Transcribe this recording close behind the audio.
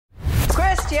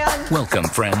Christian. Welcome,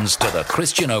 friends, to the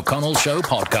Christian O'Connell Show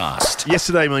podcast.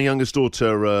 Yesterday, my youngest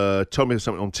daughter told me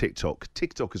something on TikTok.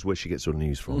 TikTok is where she gets her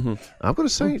news from. I've got to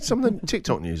say, some of the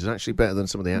TikTok news is actually better than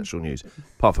some of the actual news,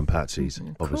 apart from Patsy's,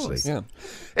 obviously. Yeah.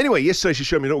 Anyway, yesterday she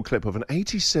showed me a little clip of an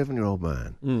 87-year-old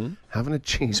man having a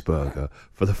cheeseburger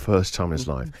for the first time in his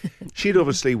life. She'd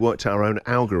obviously worked out her own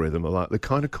algorithm of like the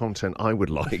kind of content I would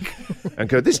like and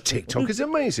go, this TikTok is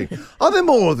amazing. Are there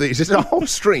more of these? There's a whole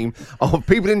stream of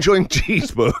people enjoying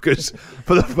cheeseburgers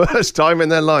for the first time in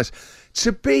their lives.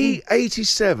 To be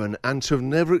 87 and to have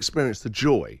never experienced the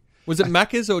joy. Was it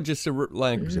Macca's or just a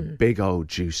like? It was a big old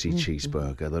juicy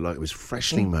cheeseburger that like it was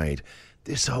freshly made.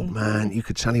 This old man, you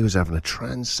could tell he was having a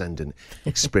transcendent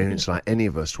experience like any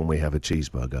of us when we have a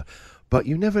cheeseburger. But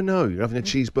you never know. You're having a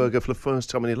cheeseburger for the first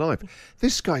time in your life.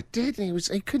 This guy did.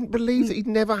 He couldn't believe that he'd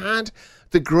never had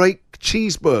the great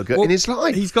cheeseburger in his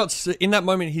life. He's got, in that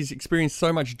moment, he's experienced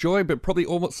so much joy, but probably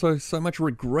also so much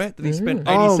regret that he spent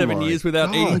 87 years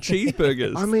without eating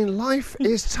cheeseburgers. I mean, life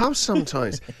is tough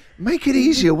sometimes. Make it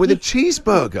easier with a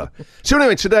cheeseburger. So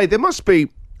anyway, today there must be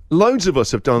loads of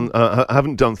us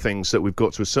haven't done things that we've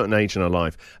got to a certain age in our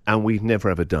life and we've never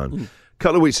ever done. A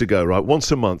couple of weeks ago, right,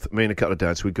 once a month, me and a couple of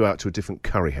dads, we'd go out to a different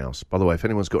curry house. By the way, if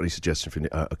anyone's got any suggestions for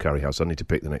a curry house, I need to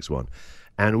pick the next one.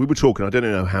 And we were talking, I don't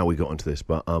know how we got into this,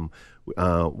 but one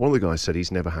of the guys said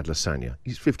he's never had lasagna.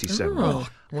 He's 57. Oh,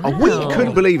 wow. And we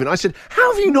couldn't believe it. I said,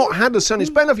 how have you not had lasagna? It's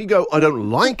bad enough you go, I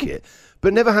don't like it,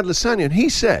 but never had lasagna. And he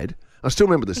said, I still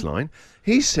remember this line,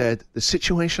 he said the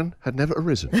situation had never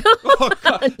arisen.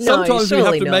 Sometimes we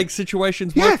have to make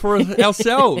situations work for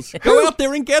ourselves. Go out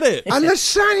there and get it. A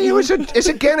lasagna is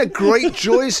again a great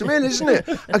joyous meal, isn't it?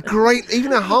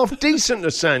 Even a half-decent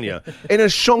lasagna in a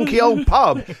shonky old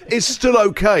pub is still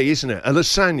okay, isn't it? A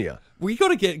lasagna. We got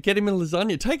to get him a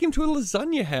lasagna. Take him to a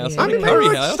lasagna house, I not mean, a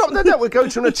curry house. Stop that. We'll go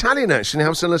to an Italian actually and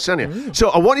have some lasagna. So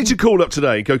I want you to call up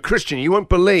today. Go, Christian, you won't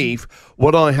believe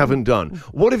what I haven't done.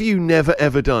 What have you never,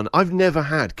 ever done? I've never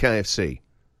had KFC.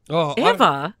 Oh,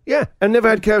 Ever? Yeah, and never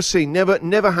had KFC.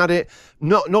 Never had it.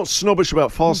 Not snobbish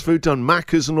about fast food, done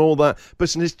Macca's and all that,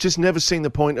 but just never seen the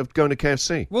point of going to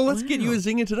KFC. Well, let's get you a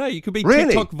zinger today. You could be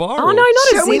Really? TikTok viral. Oh, no, not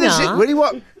Tell a me the zinger. Really,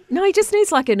 what? No, he just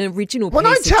needs like an original When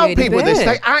I piece of tell dirty people this, bird.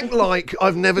 they act like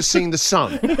I've never seen the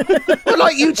sun. They're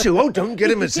like you two. Oh, don't get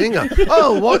him a zinger.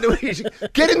 Oh, what do we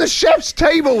get in the chef's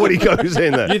table when he goes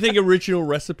in there? Do you think original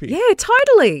recipe? Yeah,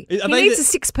 totally. Are He they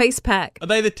needs the- a 6-piece pack. Are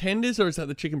they the tenders or is that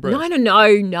the chicken breast?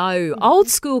 No. Old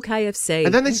school KFC.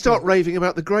 And then they start raving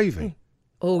about the gravy.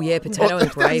 Oh, yeah, potato and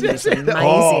gravy is amazing.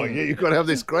 Oh, yeah, you've got to have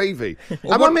this gravy.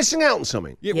 Am I missing out on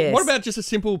something? Yeah, Yes. What about just a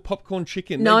simple popcorn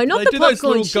chicken? No, not they the do those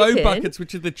popcorn little go chicken. buckets,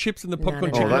 which are the chips and the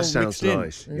popcorn no. chicken Oh, that all sounds mixed in.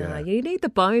 nice. No, Yeah. you need the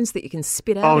bones that you can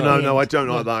spit out. Oh, at no, the no, I end. don't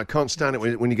like that. I can't stand it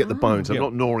when you get the bones. I'm Yeah.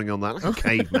 not gnawing on that like a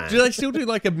caveman. Do they still do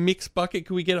like a mixed bucket?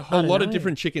 Could we get a whole don't lot of know.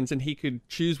 different chickens and he could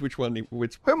choose which one?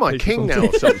 Which Who am I, piece he king wants? now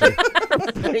or something?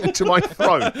 King to my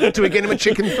throne. Do we get him a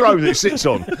chicken throne that he sits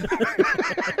on?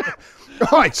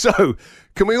 Right, so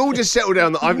can we all just settle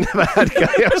down that I've never had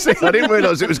KFC? I didn't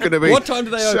realise it was going to be... What time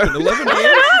do they open? 11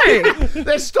 a.m.? Hey,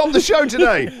 let's stop the show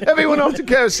today. Everyone after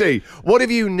KFC. What have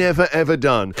you never, ever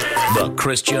done? The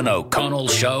Christian O'Connell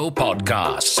Show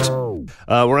podcast.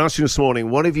 We're asking this morning,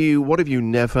 what have you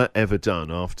never, ever done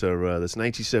after there's an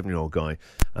 87-year-old guy,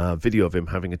 video of him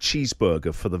having a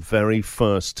cheeseburger for the very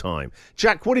first time.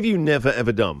 Jack, what have you never,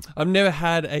 ever done? I've never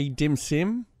had a dim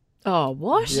sim. Oh,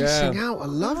 what? Missing out a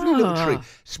lovely little treat,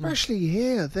 especially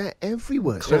here. They're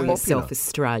everywhere. So Call popular. yourself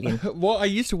Australian. Well, I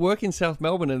used to work in South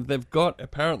Melbourne and they've got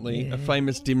apparently a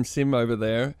famous dim sim over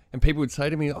there. And people would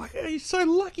say to me, oh, yeah, you're so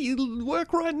lucky you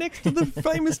work right next to the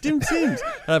famous dim sims.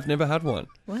 And I've never had one.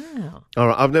 Wow. All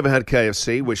right, I've never had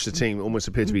KFC, which the team almost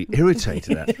appeared to be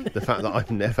irritated at, the fact that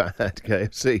I've never had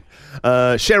KFC.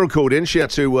 Cheryl called in. She had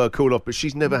to call off, but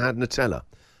she's never had Nutella.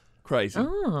 Crazy.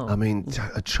 Oh. I mean,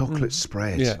 a chocolate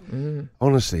spread. Yeah.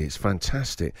 Honestly, it's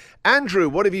fantastic. Andrew,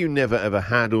 what have you never, ever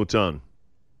had or done?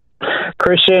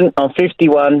 Christian, I'm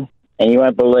 51, and you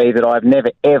won't believe that I've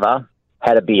never, ever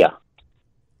had a beer.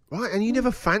 Right, and you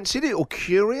never fancied it or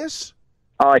curious?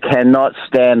 I cannot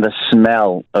stand the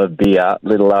smell of beer,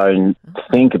 let alone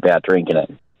think about drinking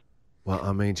it. Well,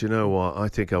 I mean, do you know what? I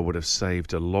think I would have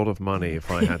saved a lot of money if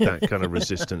I had that kind of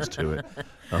resistance to it.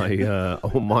 I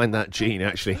won't mind that gene,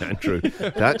 actually, Andrew.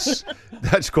 That's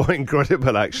quite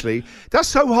incredible, actually. That's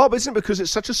so hard, isn't it? Because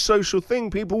it's such a social thing.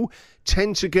 People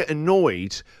tend to get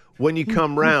annoyed when you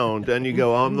come round and you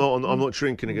go, I'm not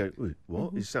drinking. And go,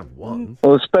 what? You just have one?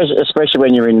 Well, especially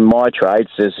when you're in my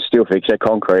trades as a steel fixer,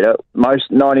 concreter,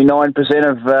 most 99%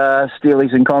 of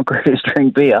steelies and concreters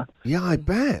drink beer. Yeah, I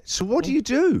bet. So what do you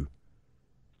do?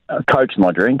 Coach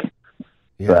my drink.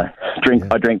 So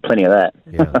I drink plenty of that.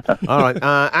 Yeah. All right.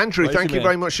 Andrew, Lazy thank you man.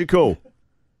 very much for your call.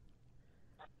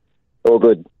 All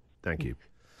good. Thank you.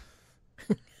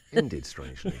 Ended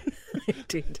strangely. It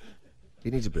did. He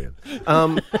needs a beer.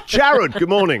 Jared, good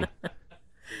morning.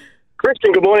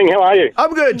 Christian, good morning. How are you?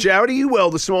 I'm good, Jared. Are you well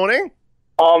this morning?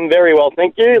 I'm very well,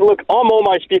 thank you. Look, I'm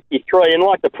almost 53, and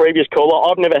like the previous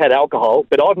caller, I've never had alcohol,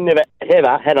 but I've never,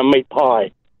 ever had a meat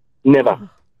pie. Never.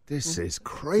 This is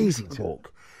crazy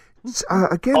talk.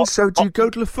 So do you go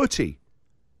to the footy?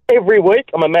 Every week,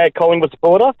 I'm a mad Collingwood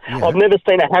supporter. Yeah. I've never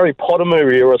seen a Harry Potter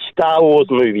movie or a Star Wars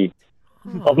movie.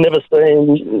 I've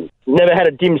never had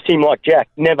a dim sim like Jack.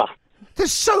 Never.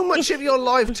 There's so much of your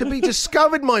life to be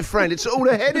discovered, my friend. It's all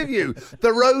ahead of you.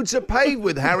 The roads are paved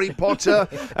with Harry Potter,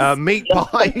 meat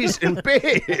pies, and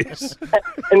beers.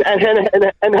 And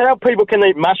how people can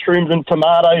eat mushrooms and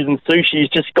tomatoes and sushi has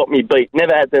just got me beat.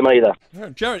 Never had them either.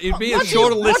 Jared, it'd be a What do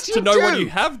shorter you- list what do to you know what do? you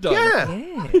have done.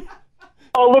 Yeah.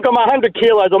 Oh, look, I'm 100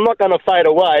 kilos. I'm not going to fade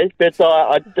away, but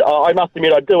I must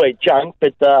admit I do eat junk,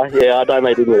 but I don't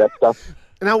eat any of that stuff.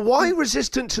 Now, why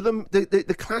resistant to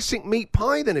the classic meat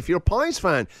pie, then? If you're a pies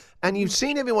fan and you've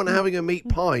seen everyone having a meat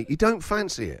pie, you don't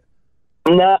fancy it?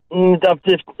 No, I've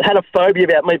just had a phobia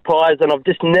about meat pies, and I've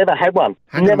just never had one.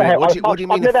 Hang on a Never minute, had. what do you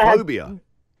mean, I've never a had- phobia?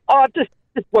 just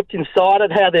what's inside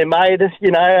it, how they're made,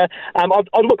 you know.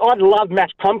 Look, I love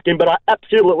mashed pumpkin, but I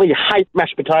absolutely hate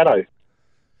mashed potato.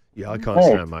 Yeah, I can't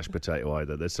stand mashed potato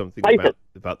either. There's something Hate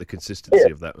about the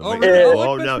consistency of that. Oh, Makes- really? I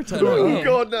oh like no! mashed potato. Oh Oh.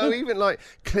 God, no! Even like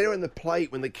clearing the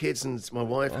plate when the kids and my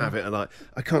wife have it, and like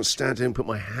I can't stand to even put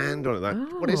my hand on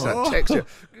it. What is that texture?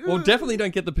 Well, definitely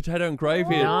don't get the potato and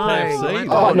gravy at No. KFC.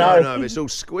 Oh Oh, no, no. no! It's all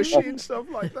squishy and stuff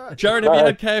like that. Jared, have you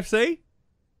had KFC?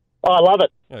 Oh, I love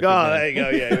it. Oh, Oh, good man. there you go.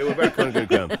 Yeah, we're back on good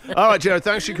ground. All right, Jared.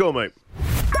 Thanks for your call, mate.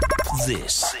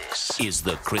 This is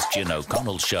the Christian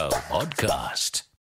O'Connell Show podcast.